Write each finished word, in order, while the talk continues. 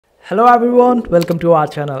Hello everyone, welcome to our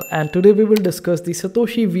channel, and today we will discuss the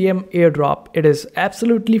SatoshiVM Airdrop. It is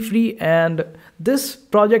absolutely free and this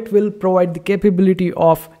project will provide the capability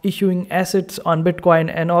of issuing assets on Bitcoin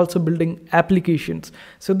and also building applications.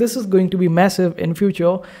 So this is going to be massive in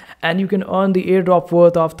future and you can earn the airdrop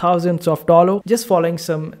worth of thousands of dollars just following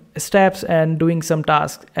some steps and doing some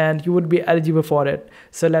tasks, and you would be eligible for it.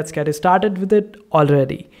 So let's get started with it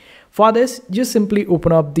already. For this, just simply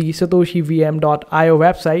open up the SatoshiVM.io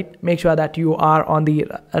website. Make sure that you are on the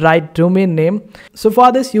right domain name. So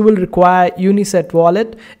for this, you will require Unisat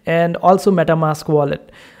wallet and also MetaMask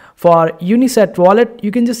wallet. For Unisat wallet,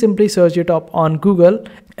 you can just simply search it up on Google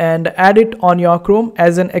and add it on your Chrome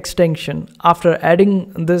as an extension. After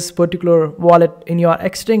adding this particular wallet in your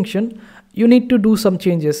extension, you need to do some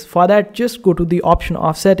changes. For that, just go to the option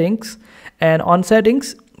of settings, and on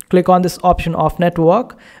settings, click on this option of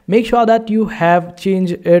network. Make sure that you have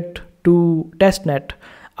changed it to testnet.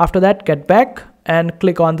 After that, get back and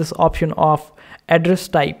click on this option of address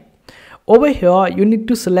type. Over here, you need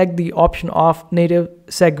to select the option of native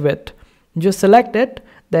SegWit. Just select it,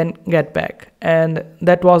 then get back. And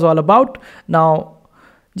that was all about. Now,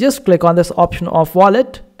 just click on this option of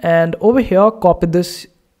wallet, and over here, copy this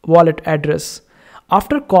wallet address.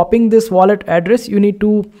 After copying this wallet address, you need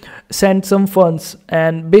to send some funds,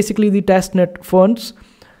 and basically the testnet funds.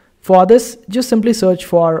 For this, just simply search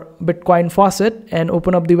for Bitcoin faucet and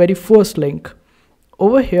open up the very first link.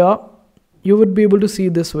 Over here, you would be able to see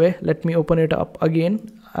this way. Let me open it up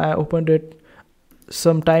again. I opened it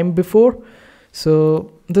some time before.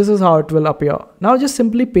 So this is how it will appear. Now just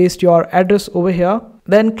simply paste your address over here.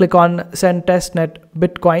 Then click on send testnet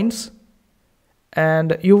bitcoins,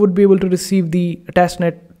 and you would be able to receive the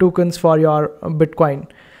testnet tokens for your Bitcoin.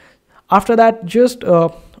 After that, just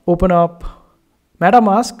open up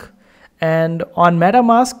MetaMask, and on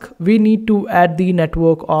MetaMask we need to add the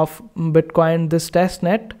network of Bitcoin, this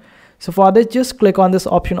testnet. So for this, just click on this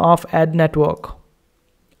option of add network,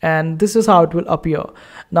 and this is how it will appear.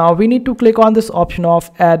 Now we need to click on this option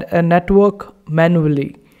of add a network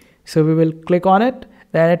manually. So we will click on it,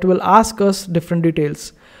 then it will ask us different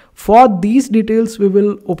details. For these details, we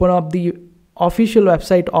will open up the official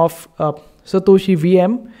website of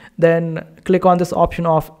SatoshiVM, then click on this option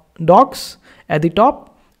of docs at the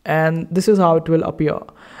top, and this is how it will appear.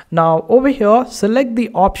 Now over here, select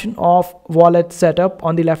the option of wallet setup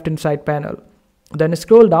on the left hand side panel. Then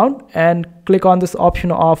scroll down and click on this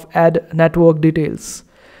option of add network details.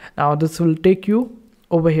 Now this will take you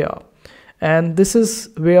over here, and this is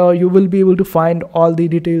where you will be able to find all the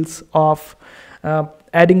details of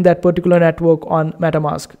adding that particular network on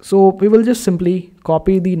MetaMask. So we will just simply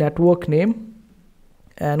copy the network name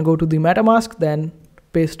and go to the MetaMask, then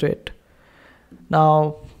paste it.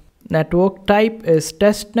 Now network type is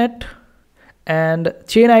testnet and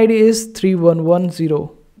chain ID is 3110.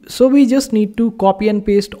 So we just need to copy and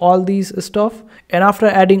paste all these stuff, and after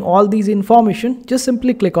adding all these information, just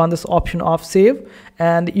simply click on this option of save,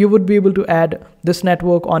 and you would be able to add this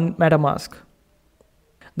network on MetaMask.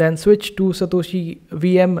 Then switch to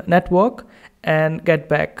SatoshiVM network and get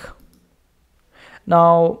back.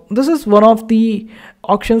 Now this is one of the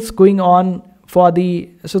auctions going on for the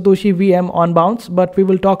SatoshiVM on bounce, but we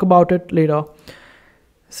will talk about it later.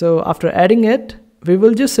 So after adding it, we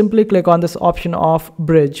will just simply click on this option of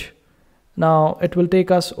bridge. Now it will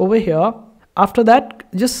take us over here. After that,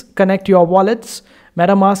 just connect your wallets,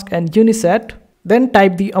 MetaMask and Unisat, then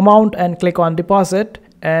type the amount and click on deposit.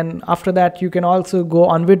 And after that, you can also go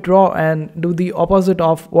on withdraw and do the opposite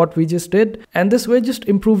of what we just did. And this way, just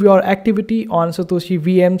improve your activity on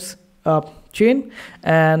SatoshiVM's chain,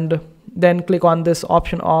 and then click on this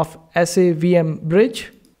option of SAVM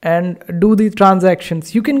bridge and do the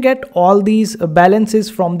transactions. You can get all these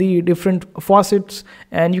balances from the different faucets,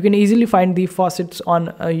 and you can easily find the faucets on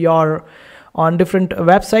on different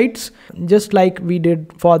websites, just like we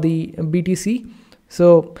did for the BTC.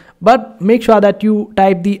 So, but make sure that you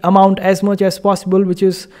type the amount as much as possible which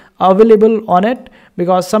is available on it,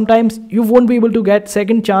 because sometimes you won't be able to get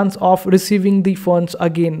second chance of receiving the funds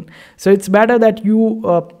again. So it's better that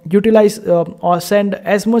you utilize or send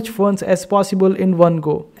as much funds as possible in one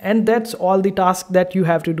go. And that's all the task that you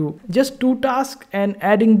have to do. Just 2 tasks, and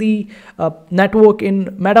adding the network in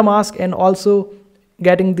MetaMask and also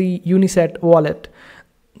getting the Unisat wallet.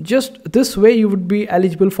 Just this way you would be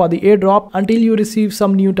eligible for the airdrop until you receive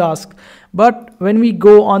some new task. But when we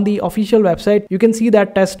go on the official website, you can see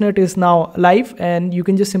that testnet is now live, and you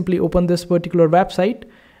can just simply open this particular website.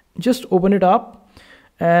 Just open it up,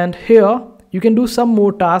 and here you can do some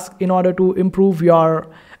more tasks in order to improve your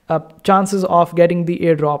chances of getting the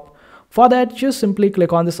airdrop. For that, just simply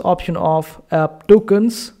click on this option of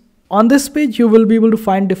tokens On this page, you will be able to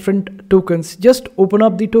find different tokens. Just open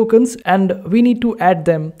up the tokens and we need to add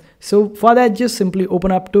them. So for that, just simply open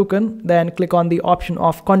up token, then click on the option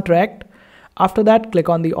of contract. After that, click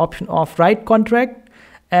on the option of write contract,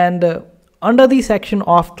 and under the section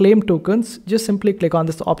of claim tokens, just simply click on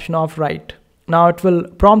this option of write. Now it will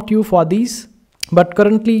prompt you for these, but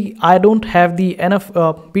currently I don't have the enough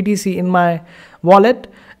BTC in my wallet.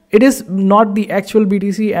 It is not the actual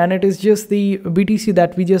BTC, and it is just the BTC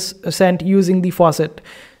that we just sent using the faucet.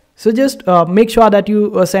 So just make sure that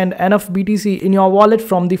you send enough BTC in your wallet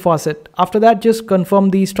from the faucet. After that, just confirm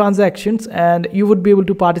these transactions and you would be able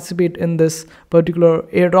to participate in this particular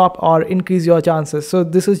airdrop or increase your chances. So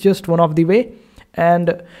this is just one of the way.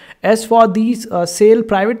 And as for these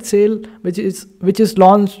private sale, which is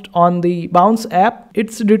launched on the Bounce app,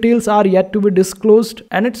 its details are yet to be disclosed,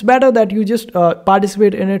 and it's better that you just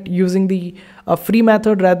participate in it using the free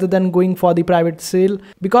method rather than going for the private sale,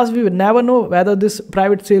 because we will never know whether this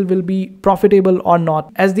private sale will be profitable or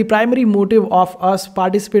not, as the primary motive of us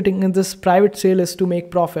participating in this private sale is to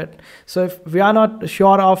make profit. So if we are not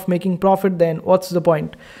sure of making profit, then what's the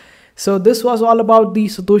point? So this was all about the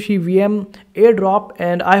SatoshiVM airdrop,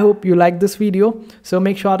 and I hope you liked this video. So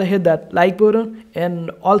make sure to hit that like button and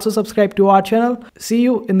also subscribe to our channel. See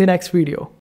you in the next video.